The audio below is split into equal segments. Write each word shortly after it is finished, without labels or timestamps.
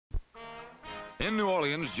In New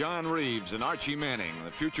Orleans, John Reeves and Archie Manning, the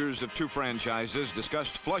futures of two franchises,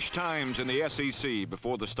 discussed flush times in the SEC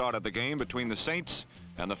before the start of the game between the Saints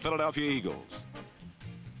and the Philadelphia Eagles.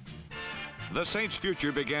 The Saints'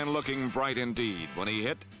 future began looking bright indeed when he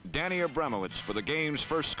hit Danny Abramowitz for the game's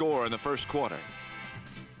first score in the first quarter.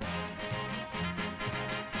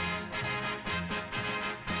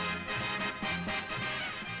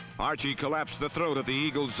 Archie collapsed the throat of the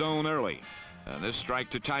Eagles' zone early, and this strike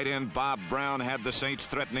to tight end Bob Brown had the Saints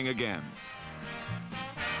threatening again.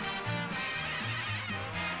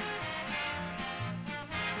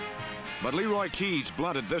 But Leroy Keys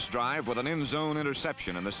blunted this drive with an end-zone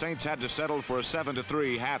interception, and the Saints had to settle for a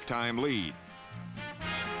 7-3 halftime lead.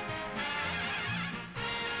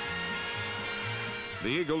 The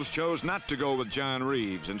Eagles chose not to go with John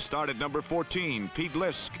Reeves and started number 14, Pete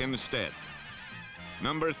Lisk, instead.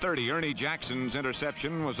 Number 30, Ernie Jackson's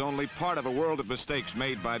interception was only part of a world of mistakes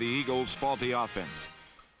made by the Eagles' faulty offense.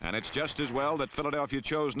 And it's just as well that Philadelphia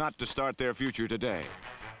chose not to start their future today.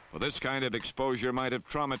 Well, this kind of exposure might have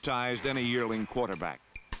traumatized any yearling quarterback.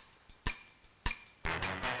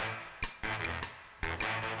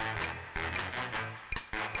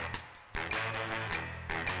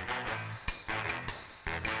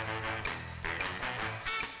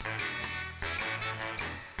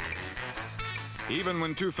 Even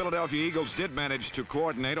when two Philadelphia Eagles did manage to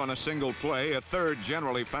coordinate on a single play, a third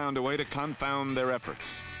generally found a way to confound their efforts.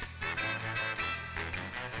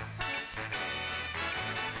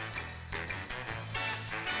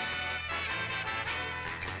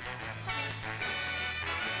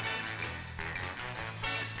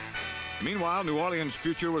 Meanwhile, New Orleans'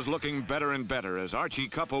 future was looking better and better as Archie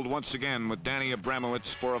coupled once again with Danny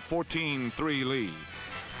Abramowitz for a 14-3 lead.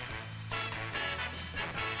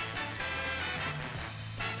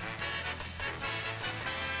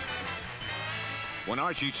 When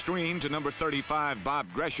Archie streamed to number 35, Bob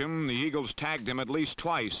Gresham, the Eagles tagged him at least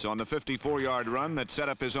twice on the 54-yard run that set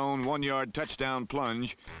up his own 1-yard touchdown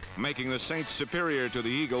plunge, making the Saints superior to the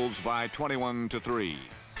Eagles by 21-3.